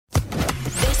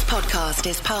podcast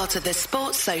is part of the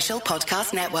Sports Social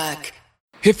Podcast Network.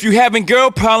 If you having girl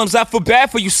problems, I feel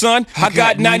bad for you, son. I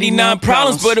got 99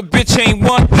 problems, but a bitch ain't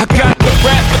one. I got the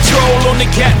rap patrol on the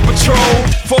cat patrol.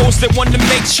 Foes that want to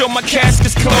make sure my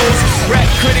casket's closed. Rap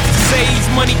critics to say he's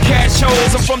money cash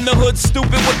holes. I'm from the hood,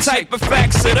 stupid, what type of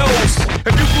facts are those?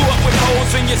 If you grew up with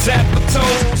hoes in your zapper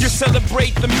toes, you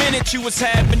celebrate the minute you was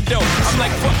having dope. I'm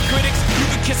like, fuck critics, you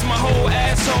can kiss my whole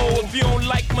asshole. If you don't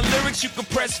like my lyrics, you can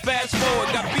press fast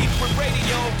forward. Got beef with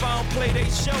radio if I don't play they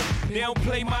show. They don't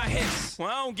play my hits.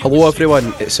 Hello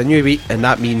everyone, it's a new week and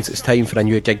that means it's time for a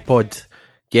new Gigpod.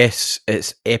 Yes,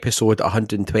 it's episode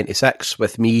 126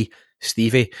 with me,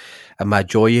 Stevie, and my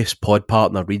joyous pod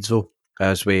partner Rizzo,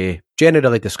 as we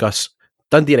generally discuss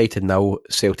Dundee United 0,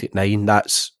 Celtic 9.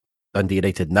 That's Dundee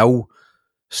United 0,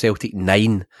 Celtic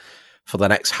 9 for the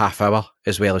next half hour,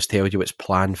 as well as tell you what's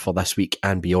planned for this week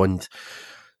and beyond.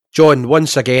 John,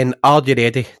 once again, are you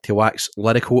ready to wax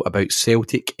lyrical about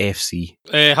Celtic FC?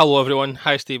 Hello everyone,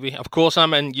 hi Stevie. Of course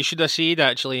I'm in. You should have said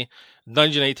actually,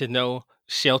 Dundee United 0,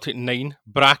 Celtic 9,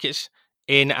 brackets,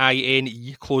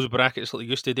 N-I-N-E, close brackets like they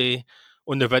used to do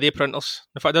on the video printers.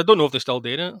 In fact, I don't know if they're still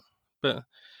doing it, but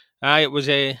it was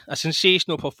a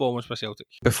sensational performance for Celtic.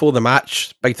 Before the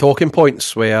match, big talking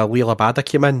points where Leila Bada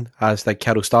came in, as did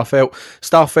Carol Starfelt.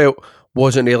 Starfelt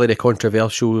wasn't really the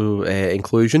controversial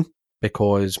inclusion,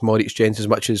 because Moritz Jens, as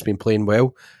much as has been playing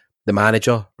well, the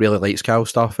manager really likes Carl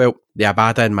Starfelt. The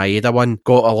Abada and Maeda one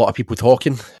got a lot of people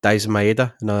talking. Dies and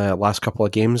Maeda in the last couple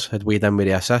of games had weighed in with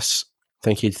the assists. I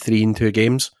think he had 3 in 2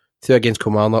 games. 2 against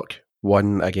Kilmarnock,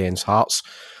 1 against Hearts.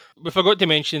 We forgot to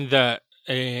mention that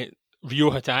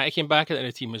Rio Hatate came back into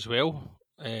the team as well,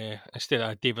 instead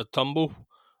of David Turnbull,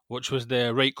 which was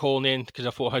the right call in the end, because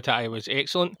I thought Hatate was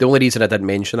excellent. The only reason I didn't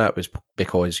mention that was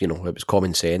because, it was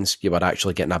common sense. You were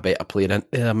actually getting a better player in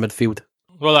midfield.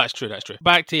 Well, that's true.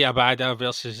 Back to Abada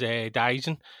versus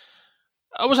Dyson.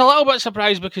 I was a little bit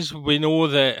surprised because we know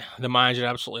that the manager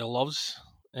absolutely loves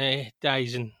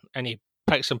Dyson and he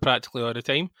picks him practically all the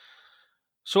time.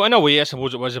 So in a way, I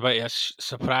suppose it was a bit of a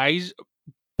surprise,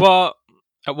 but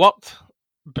it worked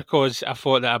because I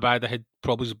thought that Abada had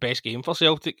probably his best game for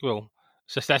Celtic. Well,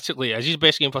 statistically, it is his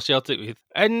best game for Celtic.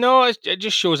 And no, it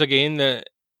just shows again that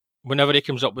whenever he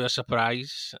comes up with a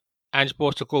surprise, Ange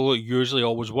Postecoglou usually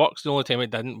always works. The only time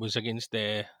it didn't was against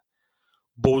the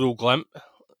Bodo Glimt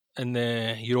in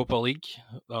the Europa League,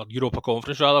 or Europa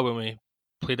Conference rather, when we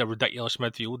played a ridiculous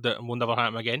midfield that will never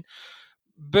happen again.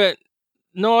 But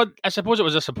no, I suppose it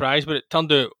was a surprise, but it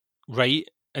turned out right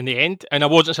in the end. And I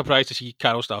wasn't surprised to see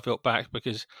Carl Starfelt back,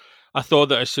 because I thought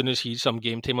that as soon as he had some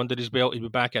game time under his belt, he'd be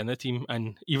back in the team.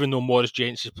 And even though Maurice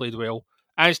Jens has played well,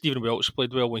 and Stephen Welch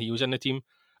played well when he was in the team,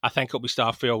 I think it'll be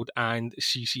Starfelt and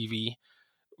CCV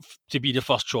to be the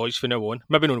first choice from now on.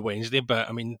 Maybe not on Wednesday, but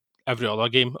I mean, every other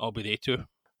game, I'll be there too.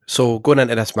 So going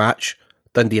into this match,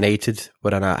 Dundee United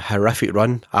were in a horrific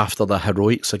run after the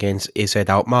heroics against AZ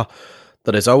Alkmaar.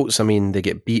 The results, I mean, they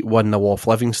get beat 1-0 off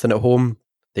Livingston at home.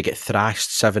 They get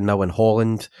thrashed 7-0 in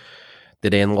Holland. They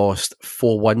then lost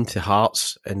 4-1 to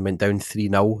Hearts and went down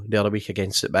 3-0 the other week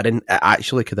against St Mirren. It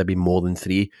actually could have been more than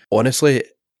 3. Honestly,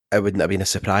 it wouldn't have been a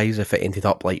surprise if it ended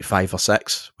up like 5 or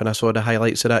 6 when I saw the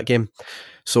highlights of that game.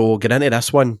 So get into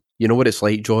this one. You know what it's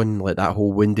like, John, like that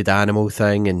whole wounded animal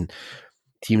thing, and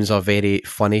teams are very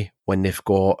funny when they've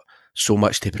got so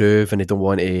much to prove and they don't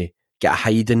want to get a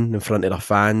hiding in front of their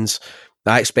fans.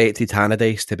 I expected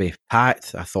Tannadice to be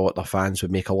packed. I thought their fans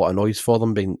would make a lot of noise for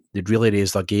them, but they'd really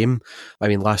raised their game. I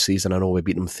mean, last season I know we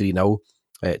beat them 3-0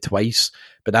 twice,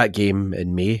 but that game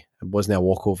in May, it wasn't a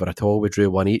walkover at all. We drew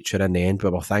 1 each, and in the end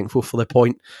we were thankful for the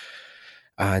point.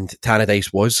 And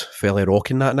Tannadice was fairly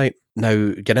rocking that night.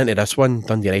 Now, getting into this one,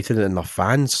 Dundee United and their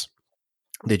fans,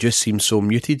 they just seem so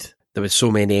muted. There was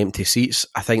so many empty seats.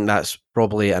 I think that's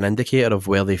probably an indicator of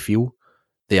where they feel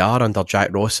they are under Jack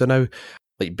Ross now.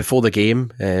 Like before the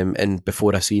game, and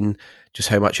before I seen just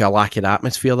how much a lack of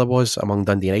atmosphere there was among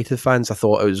Dundee United fans, I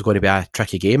thought it was going to be a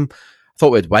tricky game. I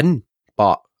thought we'd win,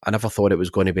 but I never thought it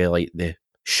was going to be like the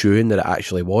shooing that it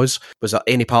actually was. Was there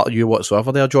any part of you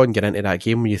whatsoever there, John, getting into that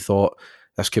game when you thought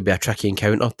this could be a tricky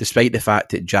encounter, despite the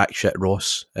fact that Jack Shit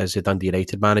Ross is the Dundee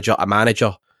United manager, a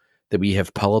manager that we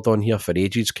have pillared on here for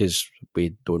ages because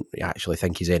we don't actually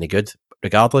think he's any good.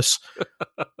 Regardless,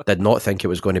 did not think it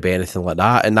was going to be anything like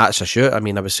that, and that's a shoot. I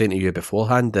mean, I was saying to you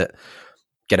beforehand that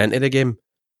get into the game,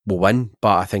 we'll win,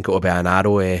 but I think it'll be a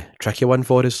narrow, tricky one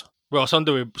for us. Well,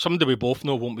 somebody we both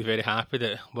know won't be very happy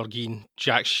that we're getting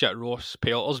Jack Shit Ross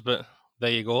pelters, but there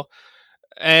you go.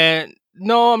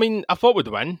 No, I mean, I thought we'd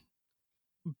win,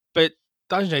 but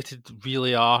Dundee United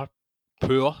really are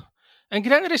poor. And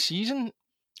getting into the season,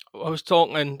 I was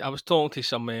talking to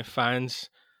some fans,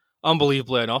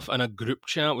 unbelievably enough, in a group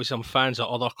chat with some fans at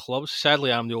other clubs.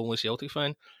 Sadly, I'm the only Celtic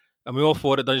fan, and we all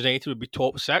thought that Dundee United would be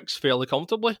top 6 fairly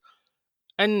comfortably.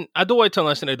 And I don't want to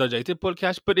listen to the Dundee United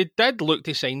podcast, but it did look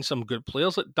to sign some good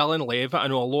players like Dylan Levitt. I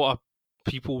know a lot of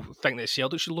people think that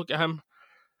Celtic should look at him.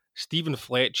 Stephen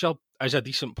Fletcher is a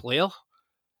decent player,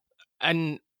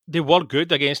 and they were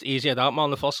good against AZ Alkmaar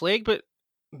in the first leg, but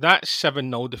that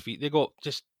 7-0 defeat they got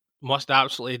just must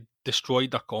absolutely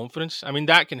destroyed their confidence. I mean,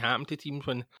 that can happen to teams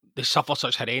when they suffer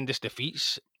such horrendous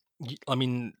defeats. I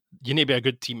mean, you need to be a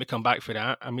good team to come back for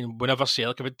that. I mean, whenever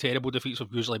Celtic have had terrible defeats,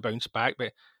 we've usually bounced back,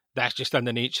 but that's just in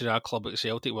the nature of a club like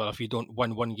Celtic, where if you don't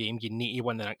win one game, you need to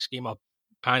win the next game or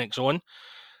panic's on.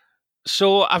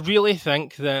 So I really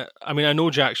think that, I mean, I know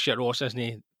Jack Shit-Ross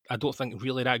isn't, I don't think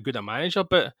really that good a manager,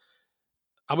 but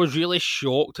I was really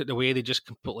shocked at the way they just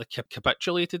completely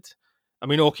capitulated. I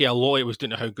mean, okay, a lot of it was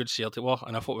down to how good Celtic were,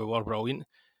 and I thought we were brilliant.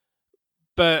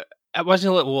 But it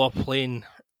wasn't like we were playing,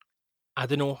 I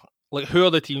don't know, like who are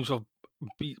the teams we've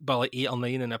beat by like 8 or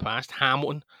 9 in the past?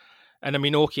 Hamilton. And I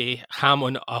mean, okay,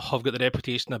 Hamilton have got the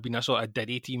reputation of being a sort of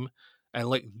Diddy team, and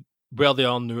like where they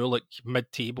are now, like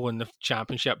mid-table in the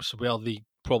championships, where they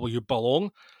probably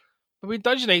belong. I mean,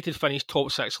 Dundee United finished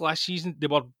top 6 last season. They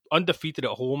were undefeated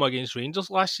at home against Rangers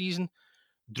last season,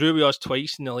 drew with us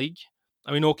twice in the league.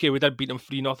 I mean, okay, we did beat them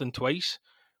 3-0 twice,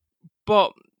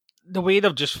 but the way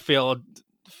they've just fell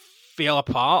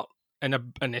apart in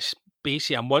the space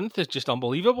of a month is just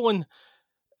unbelievable. And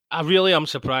I really am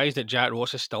surprised that Jack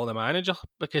Ross is still the manager,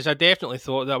 because I definitely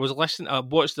thought that I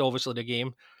watched obviously the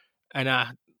game, and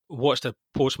I watched the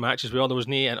post-match as well. There was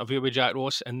no interview with Jack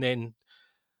Ross, and then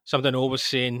something I was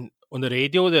saying on the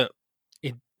radio that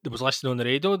there was listening on the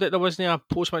radio that there wasn't a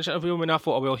post-match interview, and I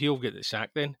thought, oh, well, he'll get the sack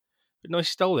then. But no, he's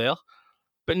still there.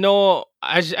 But no,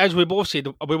 as we both said,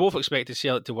 we both expected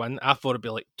Celtic to win. I thought it'd be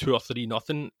like 2 or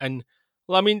 3-0. And,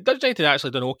 well, I mean, Dundee United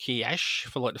actually done okay-ish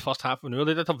for like the first half of an hour.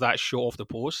 They did have that shot off the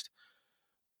post.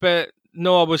 But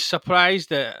no, I was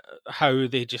surprised at how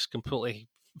they just completely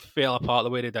fell apart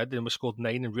the way they did. And we scored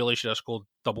 9 and really should have scored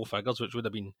double figures, which would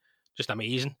have been just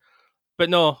amazing. But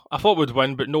no, I thought we'd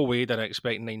win, but no way did I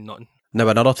expect 9-0. Now,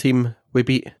 another team we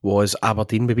beat was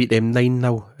Aberdeen. We beat them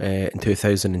 9-0 in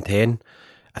 2010.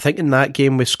 I think in that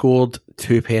game we scored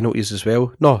 2 penalties as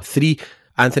well. No, 3.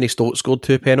 Anthony Stokes scored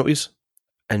 2 penalties,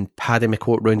 and Paddy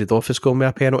McCourt rounded off his scoring with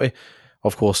a penalty.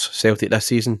 Of course, Celtic this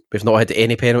season, we've not had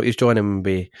any penalties, John, and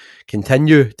we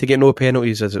continue to get no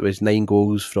penalties, as it was 9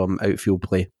 goals from outfield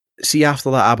play. See,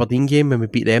 after that Aberdeen game, when we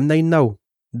beat them 9-0,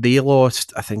 they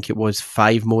lost, I think it was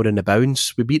 5 more in the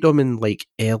bounce. We beat them in like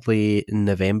early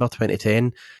November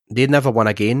 2010. They never won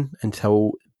again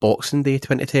until Boxing Day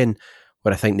 2010,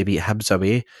 where I think they beat Hibs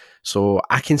away. So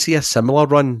I can see a similar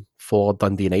run for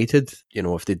Dundee United, you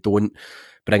know, if they don't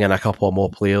bring in a couple of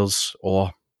more players,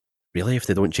 or really if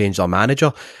they don't change their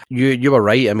manager. You were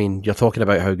right. I mean, you're talking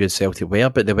about how good Celtic were,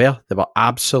 but they were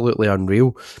absolutely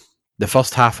unreal. The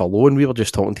first half alone, we were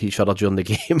just talking to each other during the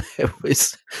game. It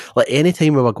was like any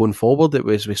time we were going forward, it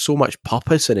was with so much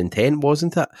purpose and intent,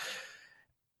 wasn't it?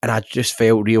 And I just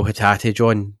felt Rio Hatate,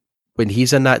 John, when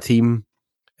he's in that team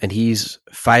and he's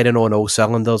firing on all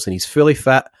cylinders and he's fully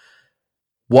fit,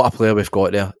 what a player we've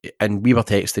got there. And we were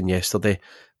texting yesterday.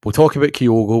 We'll talk about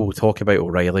Kyogo, we'll talk about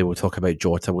O'Reilly, we'll talk about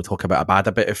Jota, we'll talk about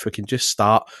Abada, but if we can just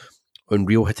start on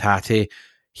Rio Hatate,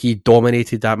 he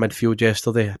dominated that midfield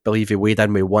yesterday. I believe he weighed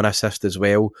in with 1 assist as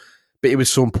well. But it was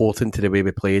so important to the way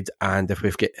we played. And if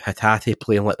we've got Hatate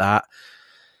playing like that,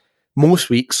 most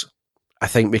weeks, I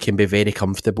think we can be very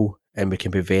comfortable and we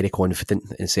can be very confident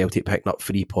in Celtic picking up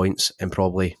 3 points and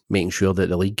probably making sure that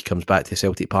the league comes back to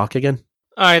Celtic Park again.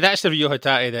 Aye, that's the Rio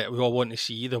Hatate that we all want to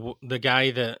see. The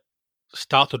guy that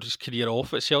started his career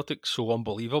off at Celtic so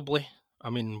unbelievably. I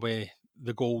mean, with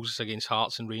the goals against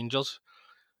Hearts and Rangers.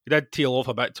 He did tail off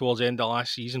a bit towards the end of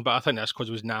last season, but I think that's because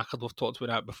he was knackered. We've talked about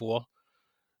that before.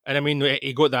 And I mean,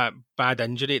 he got that bad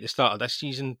injury at the start of this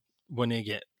season when he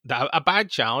get a bad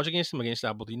challenge against him against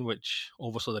Aberdeen, which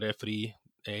obviously the referee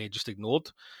just ignored.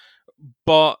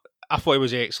 But I thought he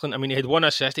was excellent. I mean, he had 1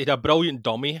 assist. He had a brilliant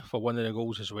dummy for one of the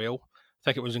goals as well. I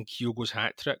think it was in Kyogo's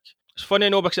hat-trick. It's funny,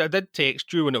 because I did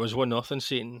text you when it was 1-0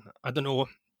 saying, I don't know,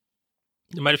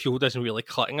 the midfield isn't really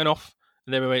clicking enough.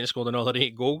 And then we went and scored another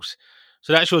 8 goals.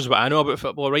 So that shows what I know about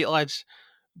football, right, lads?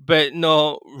 But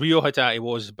no, Rio Hatate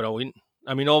was brilliant.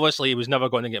 I mean, obviously, he was never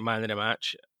going to get man of the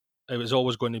match. It was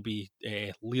always going to be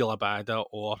Lil Abada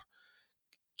or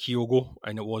Kyogo,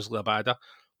 and it was Lil Abada.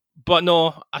 But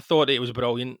no, I thought it was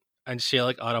brilliant, and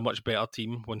Celtic are a much better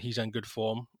team when he's in good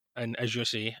form. And as you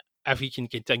say, if he can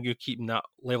continue keeping that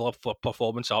level of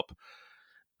performance up,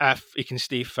 if he can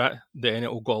stay fit, then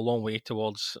it will go a long way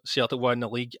towards Celtic winning the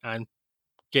league and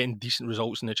getting decent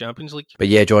results in the Champions League. But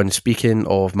yeah, John, speaking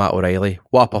of Matt O'Reilly,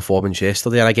 what a performance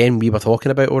yesterday. And again, we were talking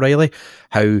about O'Reilly,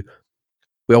 how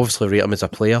we obviously rate him as a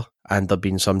player, and there'd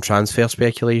been some transfer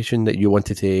speculation that you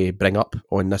wanted to bring up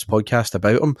on this podcast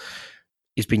about him.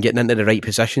 He's been getting into the right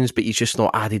positions, but he's just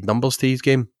not added numbers to his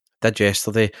game. Did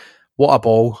yesterday. What a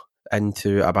ball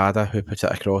into Abada, who put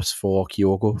it across for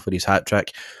Kyogo for his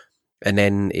hat-trick. And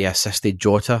then he assisted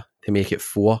Jota to make it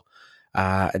 4.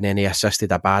 And then he assisted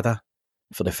Abada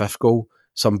for the 5th goal.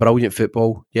 Some brilliant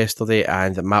football yesterday,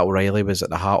 and Matt O'Reilly was at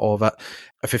the heart of it.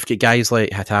 If we've got guys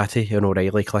like Hatate and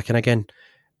O'Reilly clicking again,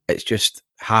 it's just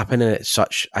happening at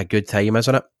such a good time,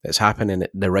 isn't it? It's happening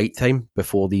at the right time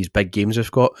before these big games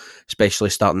we've got, especially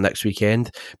starting next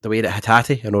weekend. The way that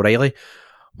Hatate and O'Reilly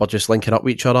were just linking up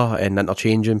with each other and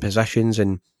interchanging positions,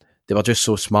 and they were just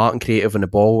so smart and creative on the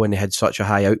ball, and they had such a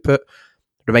high output.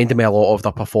 Reminded me a lot of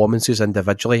their performances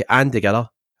individually and together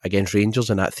against Rangers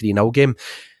in that 3-0 game.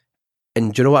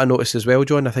 And do you know what I noticed as well,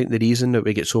 John? I think the reason that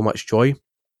we get so much joy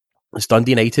is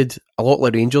Dundee United, a lot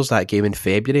like Rangers, that game in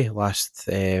February last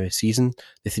season,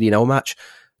 the 3-0 match.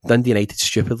 Dundee United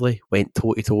stupidly went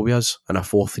toe-to-toe with us in a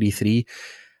 4-3-3.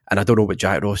 And I don't know what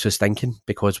Jack Ross is thinking,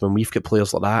 because when we've got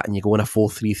players like that and you go in a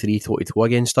 4-3-3 toe-to-toe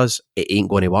against us, it ain't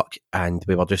going to work. And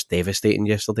we were just devastating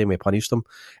yesterday and we punished them.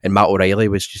 And Matt O'Reilly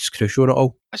was just crucial in it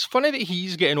all. It's funny that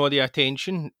he's getting all the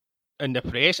attention in the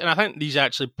press, and I think these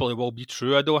actually probably will be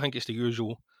true. I don't think it's the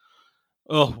usual,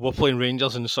 we're playing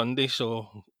Rangers on Sunday, so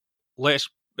let's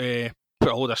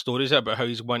put all the stories out about how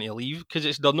he's wanting to leave,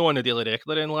 because they're not on the Daily Record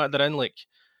or anything like that. They're in like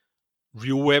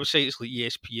real websites like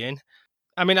ESPN.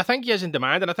 I mean, I think he is in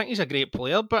demand, and I think he's a great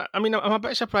player, but I mean, I'm a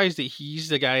bit surprised that he's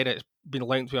the guy that's been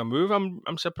linked with a move. I'm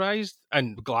surprised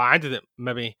and glad that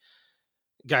maybe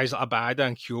guys like Abada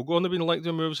and Kyogo have been linked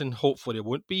with moves, and hopefully they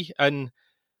won't be. And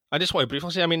I just want to briefly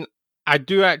say, I mean, I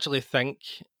do actually think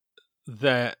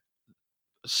that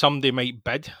somebody might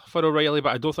bid for O'Reilly,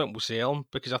 but I don't think we'll sell him,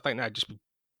 because I think that'd just be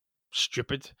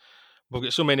stupid. We've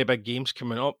got so many big games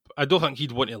coming up. I don't think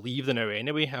he'd want to leave the now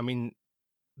anyway. I mean,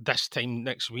 this time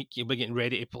next week, he'll be getting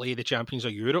ready to play the Champions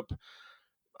of Europe.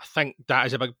 I think that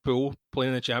is a big pull,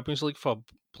 playing in the Champions League for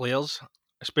players,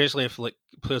 especially if like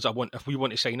players if we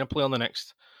want to sign a player in the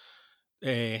next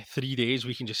 3 days,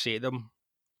 we can just say to them,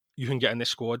 you can get in the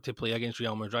squad to play against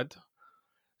Real Madrid.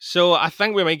 So I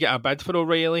think we might get a bid for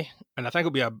O'Reilly, and I think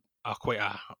it'll be a quite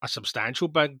a substantial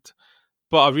bid.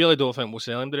 But I really don't think we'll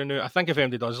sell him to the new. I think if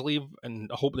anybody does leave,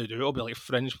 and I hope they do, it'll be like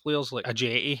fringe players like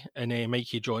Ajeti and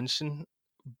Mikey Johnson.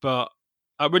 But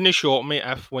I wouldn't shock me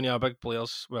if one of our big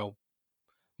players, well,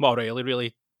 Matt O'Reilly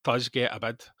really does get a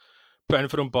bid put in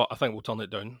for him, but I think we'll turn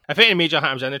it down. If any major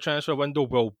happens in the transfer window,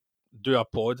 we'll do a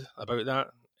pod about that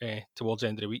towards the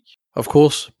end of the week. Of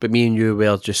course, but me and you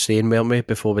were just saying, weren't we,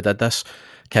 before we did this,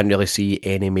 can't really see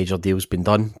any major deals being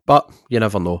done, but you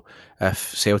never know.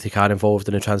 If Celtic are involved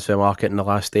in the transfer market in the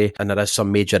last day, and there is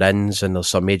some major ins and there's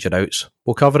some major outs,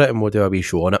 we'll cover it and we'll do a wee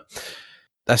show on it.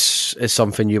 This is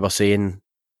something you were saying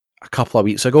a couple of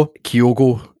weeks ago.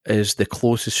 Kyogo is the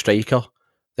closest striker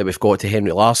that we've got to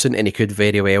Henrik Larsson, and he could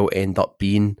very well end up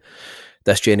being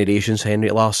this generation's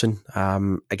Henrik Larsson.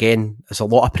 Again, there's a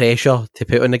lot of pressure to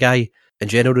put on the guy. In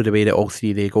general, the way that all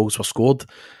 3 of the goals were scored,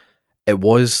 it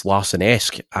was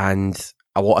Larsson-esque, and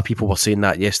a lot of people were saying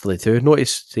that yesterday too. Not to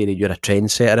say that you're a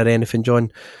trendsetter or anything,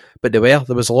 John, but there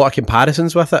was a lot of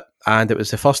comparisons with it, and it was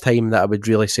the first time that I would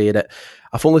really say that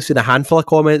I've only seen a handful of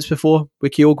comments before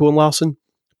with Kyogo and Larsson,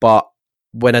 but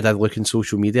when I did look in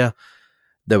social media,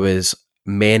 there was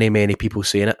many people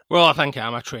saying it. Well, I think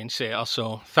I'm a trendsetter,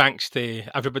 so thanks to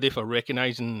everybody for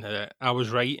recognising that I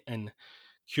was right, and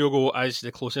Kyogo is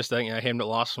the closest thing to Henrik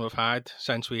Larsson we've had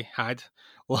since we had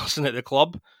Larsson at the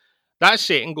club. That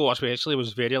second goal especially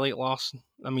was very like Larsson.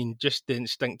 I mean, just the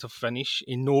instinctive finish.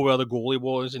 He knew where the goalie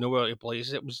was, he knew where to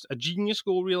place it. It was a genius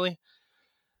goal, really.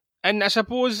 And I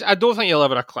suppose, I don't think he'll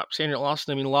ever eclipse Henrik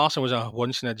Larsson. I mean, Larsson was a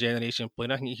once-in-a-generation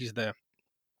player. I think he's the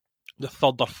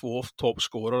third or fourth top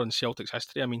scorer in Celtic's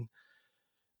history. I mean,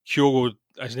 Kyogo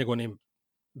isn't going to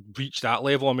reach that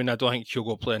level. I mean, I don't think Kyogo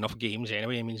will play enough games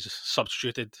anyway. I mean, he's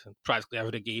substituted practically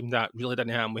every game. That really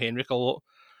didn't happen with Henrik a lot.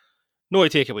 No to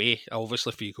take away,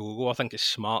 obviously, for Kyogo. I think it's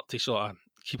smart to sort of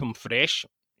keep him fresh.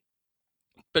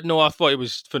 But no, I thought it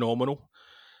was phenomenal.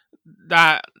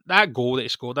 That goal that he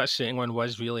scored, that second one,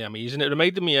 was really amazing. It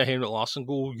reminded me of a Henrik Larsson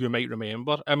goal you might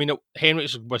remember. I mean,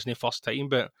 Henrik's wasn't the first time,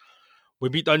 but we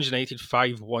beat Dundee United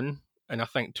 5-1 in, I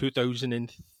think,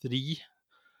 2003.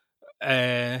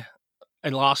 And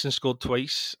Larsson scored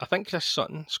twice. I think Chris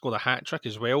Sutton scored a hat-trick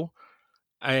as well.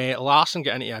 Larson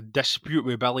got into a dispute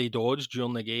with Billy Dodds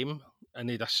during the game, and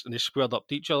they squared up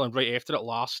to each other, and right after it,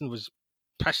 Larson was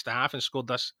pissed off and scored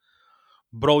this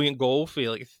brilliant goal for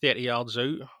like 30 yards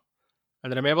out.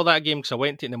 And I remember that game because I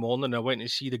went to it in the morning and I went to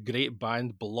see the great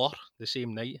band Blur the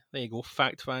same night. There you go,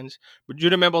 fact fans. But do you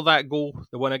remember that goal,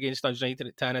 the one against Dundee United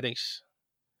at Tannadice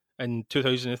in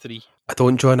 2003? I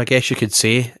don't, John. I guess you could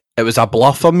say it was a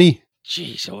bluff for me.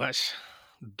 Jeez, so that's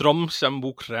drum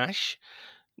cymbal crash.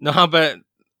 No, but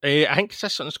I think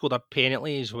Sisson scored a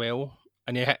penalty as well.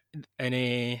 I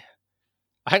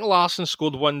think Larson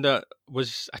scored one that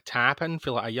was a tap-in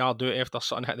for like a yard out after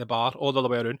Sutton hit the bar, all the other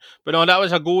way around. But no, that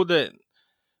was a goal that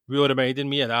really reminded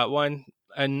me of that one.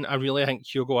 And I really think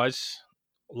Hugo is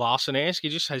Larson-esque. He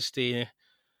just has to...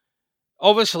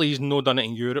 Obviously, he's not done it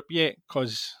in Europe yet,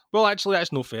 because... Well, actually,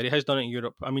 that's no fair. He has done it in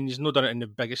Europe. I mean, he's not done it in the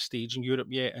biggest stage in Europe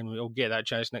yet, and we'll get that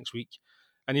chance next week.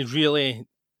 And he's really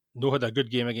not had a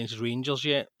good game against Rangers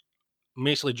yet,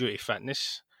 mostly due to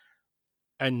fitness.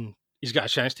 And he's got a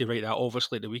chance to write that,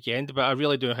 obviously, at the weekend. But I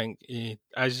really do think he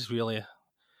is really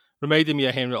reminding me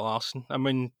of Henrik Larsson. I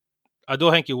mean, I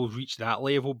don't think he will reach that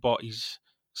level, but he's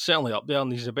certainly up there,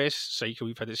 and he's the best striker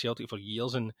we've had at Celtic for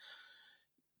years. And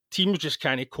teams just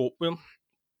can't cope with him.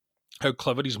 How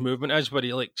clever his movement is, where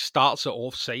he like starts it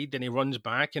offside, then he runs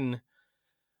back, and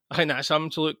I think that's something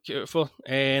to look out for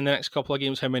in the next couple of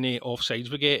games. How many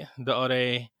offsides we get that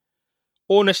are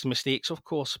honest mistakes, of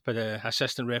course, by the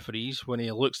assistant referees when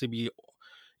he looks to be.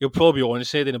 He'll probably be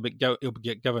onside and he'll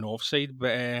get given offside,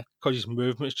 but because his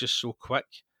movement's just so quick,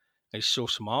 he's so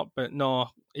smart. But no,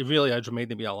 he really has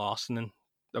reminded me of Larson, and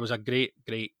that was a great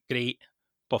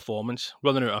performance.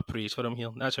 Running out of praise for him here.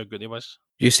 That's how good he was.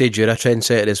 You said you're a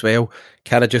trendsetter as well.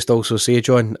 Can I just also say,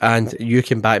 John, and you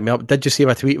can back me up, did you see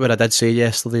my tweet where I did say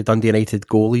yesterday Dundee United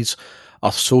goalies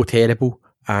are so terrible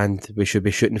and we should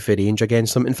be shooting for range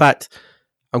against them? In fact,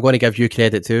 I'm going to give you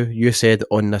credit too. You said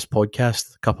on this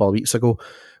podcast a couple of weeks ago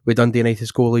with Dundee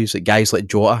United's goalies that guys like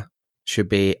Jota should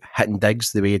be hitting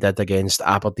digs the way he did against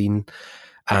Aberdeen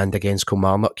and against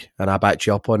Kilmarnock, and I backed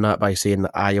you up on that by saying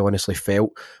that I honestly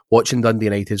felt, watching Dundee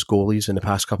United's goalies in the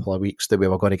past couple of weeks, that we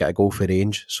were going to get a goal for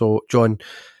range. So, John,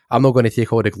 I'm not going to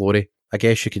take all the glory. I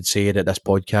guess you could say that this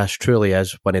podcast truly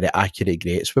is one of the accurate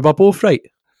greats. We were both right.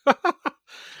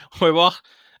 We were.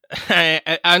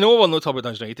 I know we're not talking about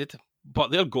Dundee United,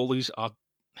 but their goalies are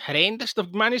horrendous.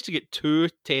 They've managed to get 2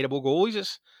 terrible goalies.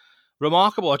 It's a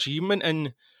remarkable achievement,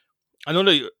 and I know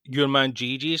that your man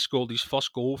JJ scored his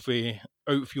first goal for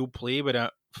outfield play with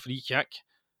a free kick.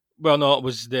 Well, no, it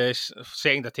was the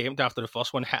second attempt after the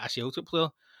first one hit a Celtic player.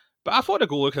 But I thought the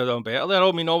goalie could have done better there.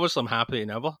 I mean, obviously I'm happy they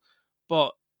never.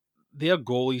 But their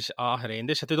goalies are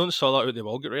horrendous. If they don't sort that out, they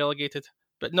will get relegated.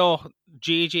 But no,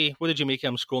 JJ, what did you make of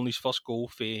him scoring his first goal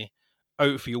for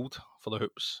outfield for the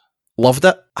Hoops? Loved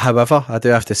it. However, I do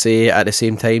have to say, at the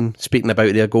same time, speaking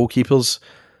about their goalkeepers,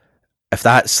 if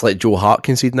that's like Joe Hart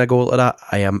conceding a goal like that,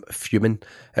 I am fuming.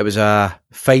 It was a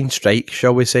fine strike,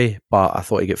 shall we say, but I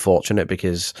thought he'd get fortunate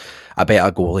because I bet a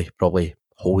goalie probably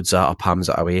holds that or palms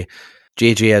it away.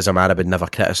 JJ is a man I would never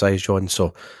criticise, John,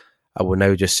 so I will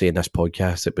now just say in this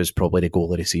podcast it was probably the goal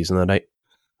of the season the night.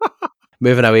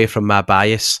 Moving away from my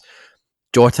bias,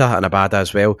 Jota and Abada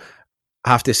as well.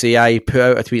 I have to say, I put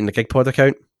out a tweet in the Gigpod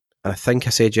account, and I think I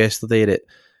said yesterday that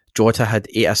Jota had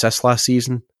 8 assists last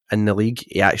season. In the league,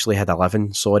 he actually had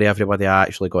 11. Sorry, everybody, I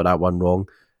actually got that one wrong.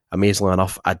 Amazingly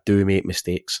enough, I do make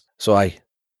mistakes. So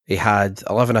he had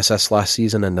 11 assists last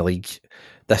season in the league.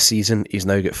 This season, he's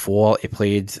now got 4. He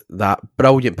played that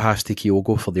brilliant pass to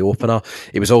Kyogo for the opener.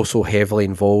 He was also heavily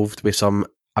involved with some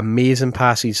amazing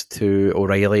passes to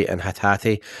O'Reilly and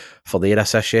Hatate for their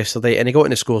assists yesterday. And he got in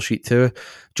the score sheet too.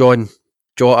 John,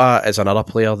 Jota is another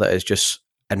player that is just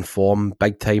in form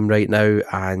big time right now,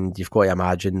 and you've got to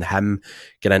imagine him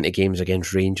getting into games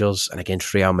against Rangers and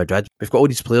against Real Madrid. We've got all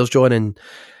these players, John, in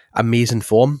amazing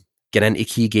form, getting into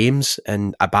key games,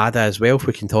 and Abada as well, if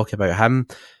we can talk about him.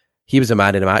 He was the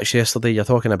man in the match yesterday. You're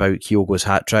talking about Kyogo's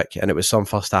hat-trick, and it was some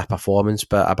first-half performance,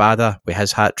 but Abada, with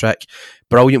his hat-trick,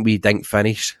 brilliant wee dink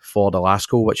finish for the last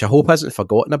goal, which I hope isn't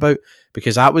forgotten about,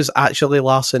 because that was actually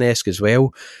Larson-esque as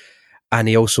well, and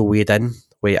he also weighed in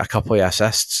with a couple of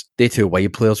assists. They 2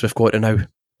 wide players we've got now.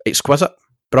 Exquisite.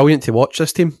 Brilliant to watch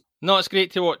this team. No, it's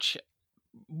great to watch.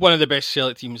 One of the best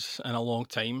Celtic teams in a long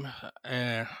time.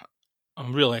 I'm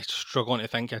really struggling to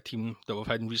think of a team that we've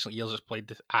had in recent years that's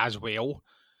played as well.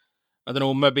 I don't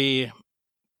know, maybe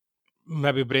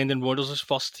Brendan Rodgers'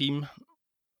 first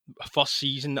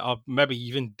season, or maybe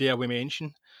even, dare we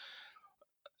mention,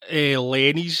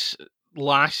 Lenny's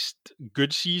last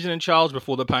good season in Charles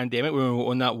before the pandemic, when we were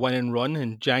on that winning run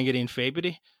in January and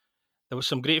February. There was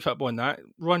some great football in that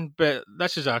run, but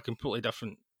this is a completely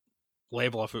different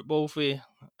level of football for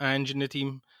Ange and the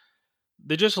team.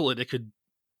 They just look like they could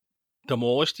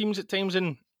demolish teams at times,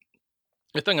 and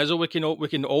the thing is, though, we can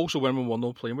also win when we're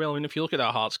not playing well. I mean, if you look at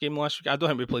that Hearts game last week, I don't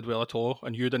think we played well at all,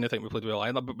 and you didn't think we played well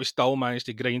either, but we still managed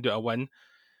to grind out a win.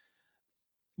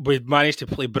 We managed to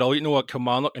play brilliant at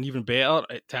Kilmarnock and even better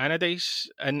at Tannadice,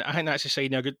 and I think that's a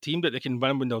sign of a good team that they can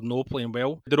win when they're not playing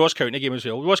well. The Ross County game as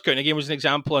well. The Ross County game was an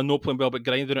example of not playing well but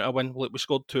grinding out a win. Look, we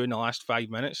scored 2 in the last 5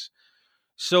 minutes.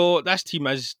 So this team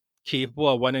is capable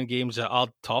of winning games that are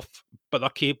tough, but they're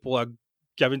capable of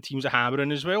giving teams a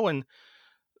hammering as well, and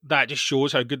that just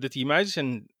shows how good the team is,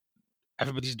 and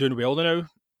everybody's doing well now.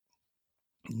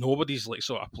 Nobody's like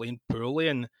sort of playing poorly,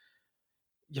 and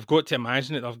you've got to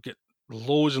imagine that they've got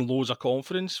loads and loads of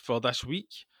confidence for this week.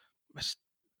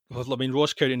 I mean,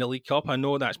 Ross County in the League Cup, I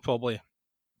know that's probably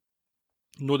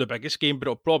not the biggest game, but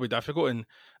it'll probably be difficult, and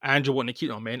Andrew wanting to keep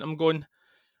the momentum going.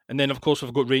 And then, of course,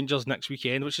 we've got Rangers next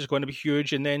weekend, which is going to be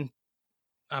huge, and then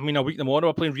a week tomorrow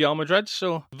we're playing Real Madrid,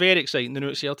 so very exciting. The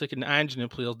new Celtic and Ange and the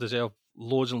players deserve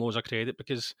loads and loads of credit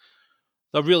because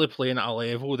they're really playing at a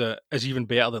level that is even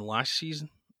better than last season.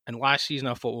 And last season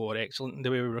I thought we were excellent in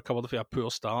the way we recovered from a poor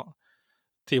start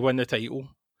to win the title.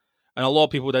 And a lot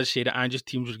of people did say that Ange's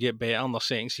teams would get better in their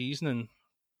second season, and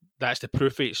that's the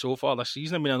proof of it so far this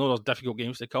season. I mean, I know there's difficult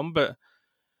games to come, but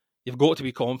you've got to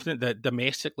be confident that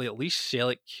domestically at least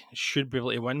Celtic should be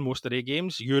able to win most of their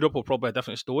games. Europe will probably be a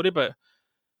different story, but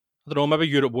I don't know, maybe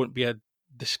Europe won't be a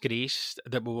disgrace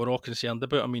that we were all concerned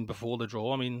about. I mean, before the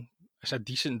draw, it's a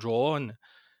decent draw, and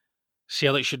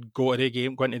Celtic should go into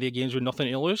the games with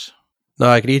nothing to lose. No,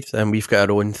 I agreed, and we've got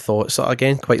our own thoughts that are,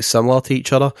 again, quite similar to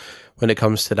each other when it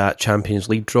comes to that Champions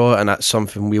League draw, and that's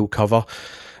something we'll cover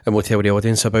and we'll tell the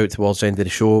audience about towards the end of the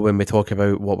show when we talk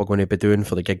about what we're going to be doing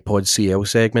for the Gigpod CL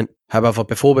segment. However,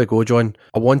 before we go, John,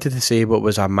 I wanted to say what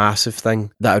was a massive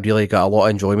thing that I really got a lot of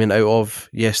enjoyment out of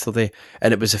yesterday,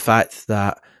 and it was the fact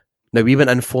that, now we went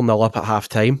in 4-0 up at half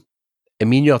time, and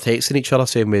me and you are texting each other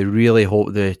saying we really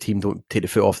hope the team don't take the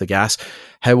foot off the gas.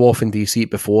 How often do you see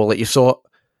it before? Like, you saw,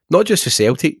 not just the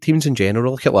Celtic teams in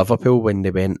general, look at Liverpool when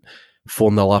they went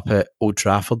 4-0 up at Old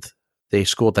Trafford. They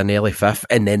scored an early fifth,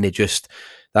 and then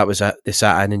that was it. They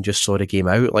sat in and just saw the game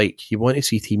out. Like, you want to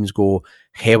see teams go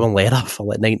hell and leather for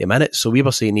like 90 minutes. So we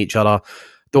were saying to each other,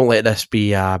 don't let this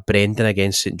be Brendan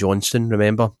against St Johnstone,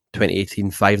 remember?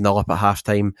 2018, 5-0 up at half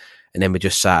time. And then we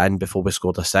just sat in before we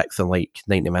scored a sixth in like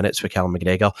 90 minutes with Callum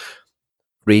McGregor.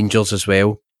 Rangers as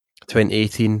well,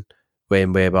 2018,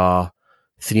 when we were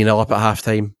 3-0 up at half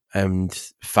time and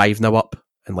 5-0 up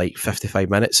in like 55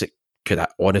 minutes. It could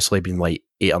have honestly been like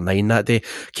 8 or 9 that day.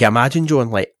 Can you imagine, Joe,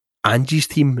 like Angie's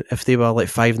team, if they were like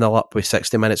 5-0 up with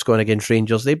 60 minutes going against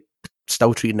Rangers, they'd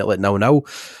still treating it like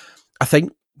 0-0. I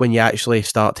think when you actually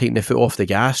start taking the foot off the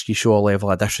gas, you show a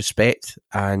level of disrespect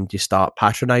and you start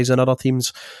patronising other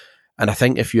teams. And I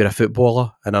think if you're a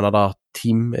footballer and another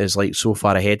team is like so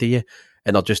far ahead of you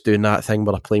and they're just doing that thing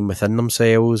where they're playing within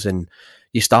themselves and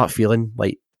you start feeling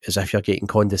like as if you're getting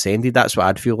condescended, that's what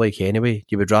I'd feel like anyway.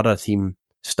 You would rather a team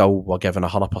still were given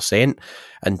 100%.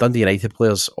 And Dundee United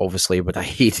players obviously would have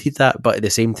hated that, but at the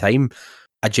same time,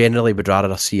 I generally would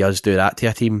rather see us do that to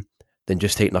a team than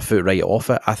just taking our foot right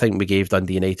off it. I think we gave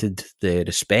Dundee United the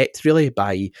respect really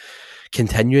by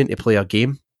continuing to play our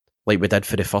game like we did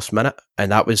for the first minute,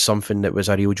 and that was something that was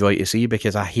a real joy to see,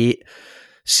 because I hate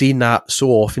seeing that so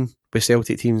often with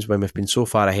Celtic teams when we've been so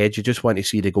far ahead. You just want to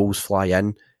see the goals fly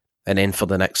in, and then for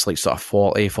the next like sort of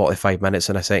 40-45 minutes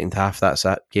in a second half, that's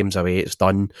it, game's away, it's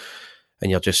done,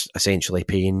 and you're just essentially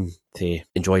paying to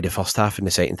enjoy the first half, and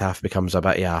the second half becomes a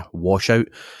bit of a washout.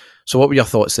 So what were your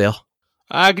thoughts there?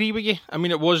 I agree with you. I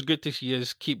mean, it was good to see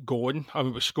us keep going. I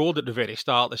mean, we scored at the very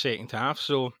start of the second half,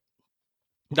 so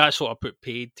that sort of put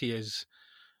paid to us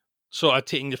sort of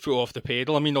taking the foot off the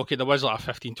pedal. I mean, okay, there was like a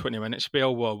 15-20 minute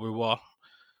spell where we were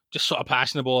just sort of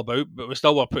passing the ball about, but we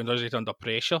still were putting us under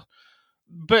pressure.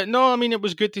 But no, I mean, it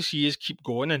was good to see us keep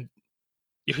going, and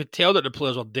you could tell that the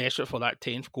players were desperate for that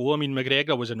 10th goal. I mean,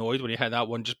 McGregor was annoyed when he hit that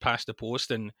one just past the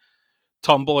post, and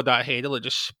Turnbull had that header that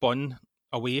just spun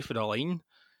away for the line.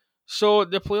 So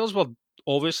the players were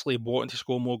obviously wanting to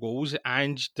score more goals.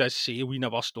 Ange does say we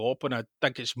never stop, and I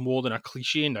think it's more than a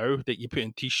cliche now that you put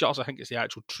in t-shirts. I think it's the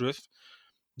actual truth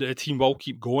that the team will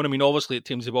keep going. I mean, obviously at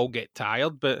times they will get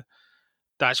tired, but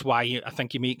that's why I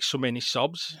think he makes so many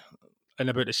subs. In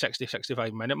about the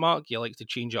 60-65 minute mark, you like to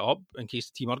change it up in case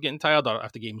the team are getting tired, or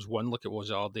if the game's won like it was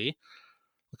the other day,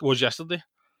 like it was yesterday.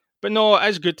 But no, it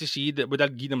is good to see that we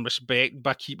did give them respect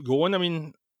by keep going. I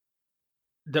mean,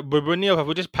 that we wouldn't have, if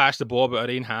we just passed the ball about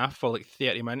our own half for like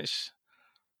 30 minutes,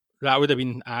 that would have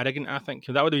been arrogant, I think.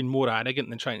 That would have been more arrogant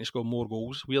than trying to score more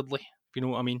goals, weirdly, if you know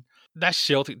what I mean. This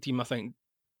Celtic team, I think,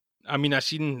 I've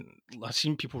seen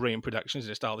people writing predictions at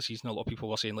the start of the season. A lot of people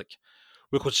were saying, like,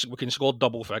 we can score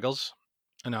double figures.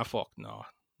 And I thought,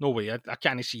 no way, I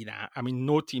can't see that. I mean,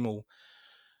 no team will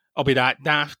be that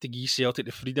daft to give Celtic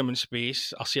the freedom and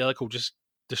space. Or Celtic will just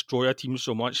destroy a team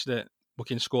so much that we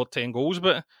can score 10 goals.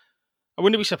 But I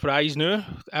wouldn't be surprised now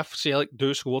if Celtic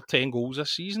do score 10 goals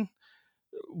this season.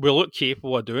 We look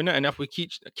capable of doing it. And if we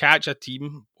catch a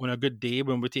team on a good day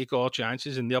when we take all our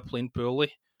chances and they're playing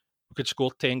poorly, we could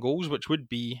score 10 goals, which would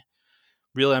be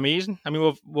really amazing. I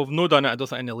mean, we've not done it, I don't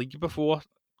think, in the league before.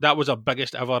 That was our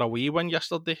biggest ever away win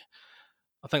yesterday.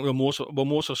 I think we're most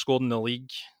have scored in the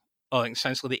league, I think,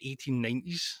 since like the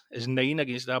 1890s, is 9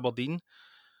 against Aberdeen.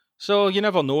 So you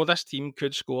never know, this team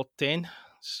could score 10.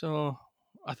 So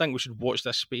I think we should watch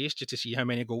this space just to see how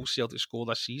many goals Celtic score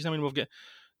this season. I mean, we've got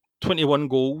 21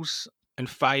 goals in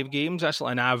 5 games. That's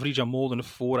like an average of more than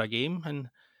 4 a game. And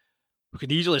we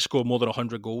could easily score more than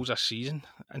 100 goals this season.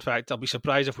 In fact, I'll be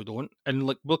surprised if we don't. And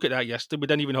look at that yesterday. We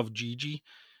didn't even have Gigi.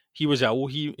 He was ill.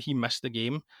 He missed the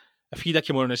game. If he'd have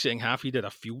come on in the second half, he did a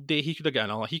field day. He could have got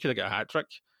a hat trick.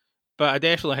 But I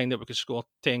definitely think that we could score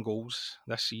 10 goals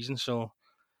this season. So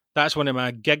that's one of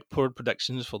my Gigpod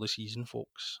predictions for the season,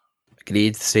 folks.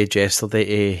 Agreed. Said yesterday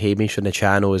to Hamish on the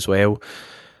channel as well.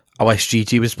 I wish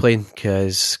Gigi was playing,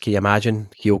 because can you imagine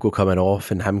Kyogo coming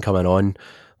off and him coming on?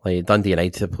 Like, Dundee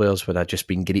United players would have just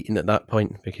been greeting at that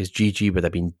point, because Gigi would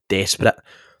have been desperate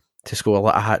to score a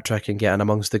little hat trick and get in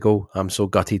amongst the goal. I'm so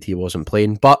gutted he wasn't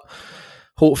playing, but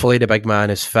hopefully the big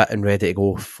man is fit and ready to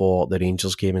go for the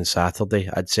Rangers game on Saturday.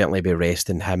 I'd certainly be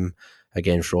resting him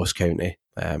against Ross County.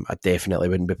 I definitely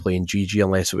wouldn't be playing Gigi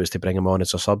unless it was to bring him on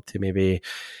as a sub to maybe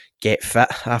get fit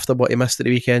after what he missed at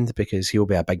the weekend, because he'll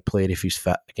be a big player if he's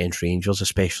fit against Rangers,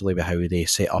 especially with how they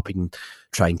set up and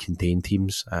try and contain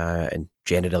teams and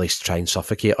generally try and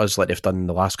suffocate us like they've done in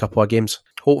the last couple of games.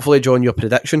 Hopefully, John, your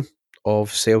prediction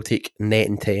of Celtic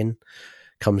netting 10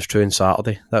 comes true on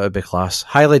Saturday. That would be class.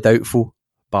 Highly doubtful,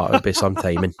 but it would be some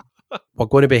timing. We're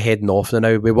going to be heading off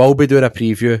now. We will be doing a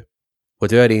preview. We'll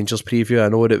do a Rangers preview. I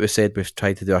know that we said we've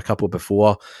tried to do a couple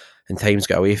before and time's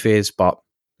got away from us, but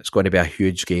it's going to be a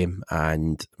huge game,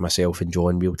 and myself and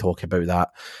John will talk about that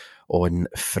on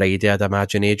Friday, I'd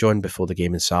imagine, John, before the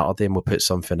game on Saturday, and we'll put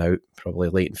something out probably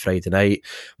late on Friday night.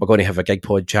 We're going to have a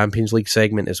Gigpod Champions League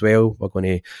segment as well. We're going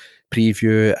to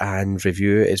preview and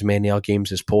review as many of our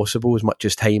games as possible, as much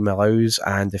as time allows,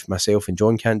 and if myself and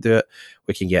John can't do it,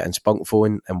 we can get in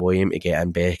Spunkphone and we'll aim to get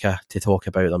in Becca to talk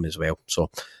about them as well. So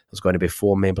there's going to be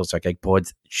 4 members of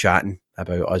Gigpod chatting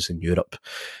about us in Europe.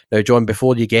 Now, John,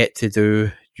 before you get to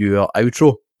do your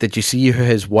outro, did you see who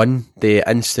has won the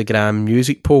Instagram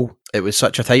music poll? It was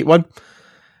such a tight one,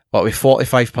 but with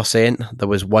 45%, there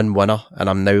was one winner, and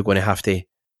I'm now going to have to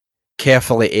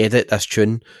carefully edit this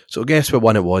tune. So guess what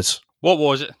one it was? What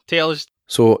was it? Tell us.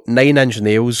 So 9 Inch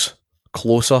Nails,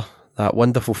 Closer, that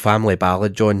wonderful family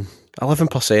ballad, John.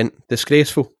 11%.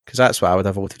 Disgraceful, because that's what I would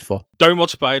have voted for. Downward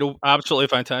Spiral, absolutely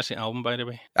fantastic album, by the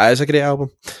way. It is a great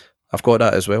album. I've got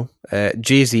that as well.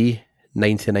 Jay-Z,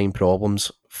 99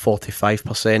 Problems,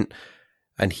 45%.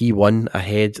 And he won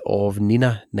ahead of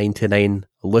Nina, 99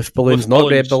 Luft Balloons,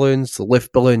 not red balloons,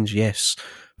 Luft Balloons, yes,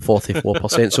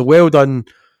 44%. So well done,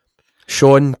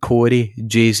 Sean, Corey,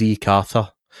 Jay-Z, Carter.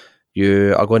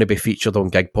 You are going to be featured on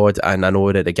Gigpod, and I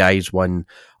know that the guy's won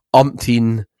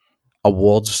umpteen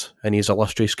awards in his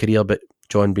illustrious career, but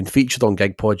John, being featured on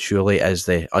Gigpod surely is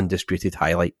the undisputed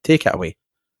highlight. Take it away.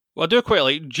 Well, I do quite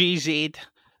like Jay-Z,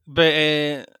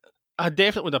 but I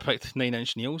definitely would have picked 9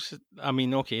 Inch Nails. I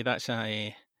mean, okay, that's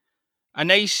a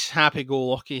nice,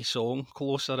 happy-go-lucky song,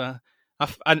 Closer,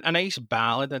 a nice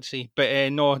ballad, I'd say.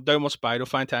 But no, Downward Spiral,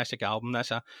 fantastic album. That's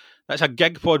a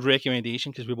Gigpod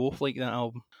recommendation, because we both like that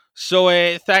album.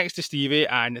 So thanks to Stevie,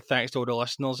 and thanks to all the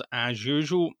listeners, as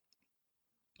usual.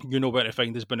 You know where to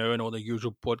find us by now on all the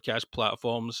usual podcast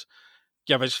platforms.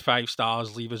 Give us 5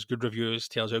 stars, leave us good reviews,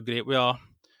 tell us how great we are.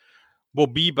 We'll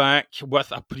be back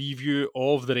with a preview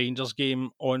of the Rangers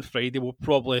game on Friday. We'll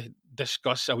probably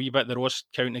discuss a wee bit the Ross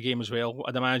County game as well,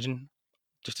 I'd imagine,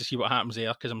 just to see what happens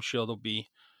there, because I'm sure it'll be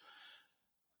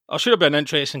an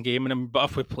interesting game, but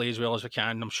if we play as well as we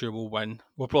can, I'm sure we'll win.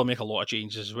 We'll probably make a lot of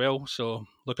changes as well, so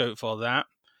look out for that.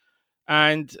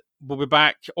 And we'll be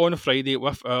back on Friday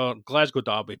with our Glasgow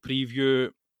Derby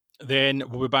preview. Then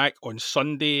we'll be back on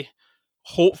Sunday,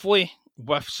 hopefully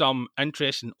with some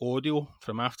interesting audio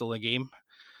from after the game.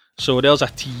 So there's a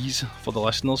tease for the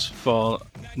listeners for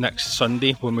next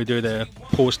Sunday when we do the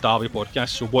post-Derby podcast,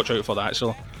 so watch out for that.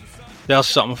 So there's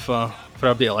something for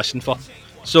everybody to listen for.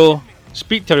 So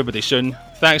Speak to everybody soon.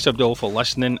 Thanks, Abdul, for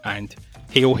listening, and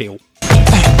hail, hail.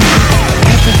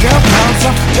 Happy girl problems,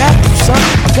 I forgot, son.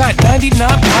 I got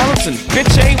 99 problems and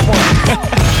bitch ain't one.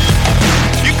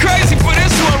 You crazy for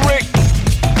this one, Rick?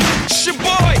 It's your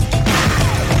boy.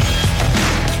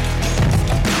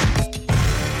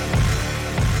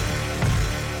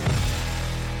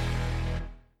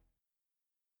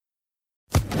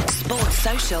 Sports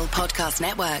Social Podcast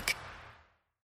Network.